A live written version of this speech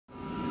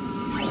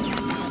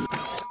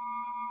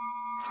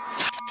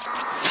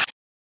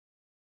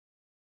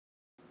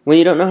When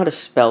you don't know how to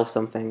spell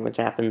something, which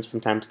happens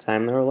from time to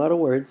time, there are a lot of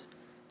words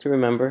to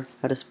remember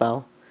how to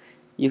spell.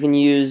 You can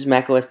use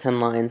macOS 10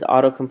 Line's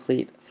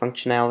autocomplete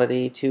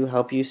functionality to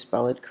help you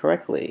spell it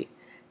correctly.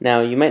 Now,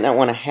 you might not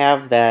want to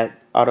have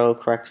that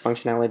autocorrect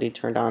functionality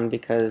turned on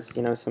because,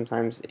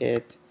 sometimes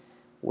it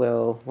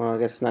will, well, I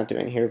guess it's not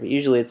doing it here, but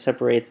usually it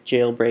separates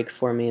jailbreak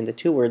for me into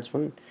two words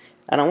when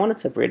I don't want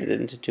it separated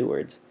into two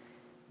words.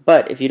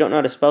 But if you don't know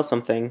how to spell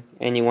something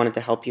and you want it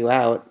to help you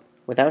out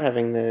without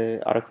having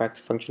the autocorrect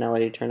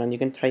functionality turned on, you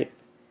can type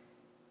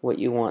what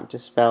you want to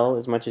spell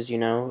as much as you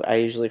know. I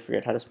usually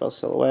forget how to spell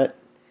silhouette,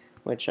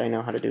 which I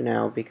know how to do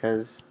now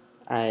because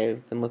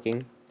I've been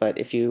looking. But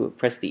if you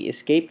press the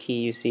escape key,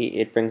 you see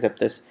it brings up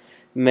this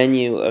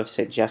menu of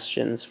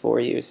suggestions for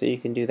you. So you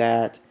can do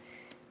that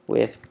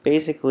with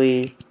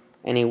basically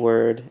any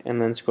word and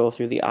then scroll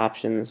through the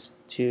options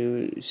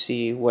to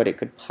see what it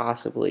could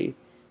possibly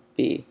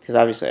be. Because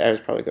obviously I was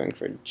probably going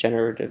for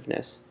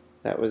generativeness.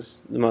 That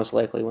was the most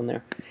likely one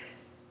there.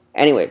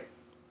 Anyway,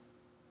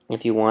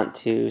 if you want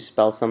to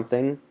spell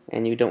something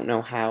and you don't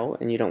know how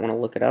and you don't want to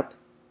look it up,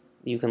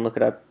 you can look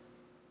it up,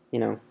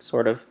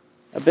 sort of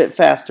a bit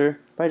faster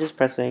by just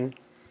pressing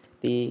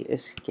the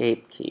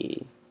escape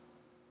key.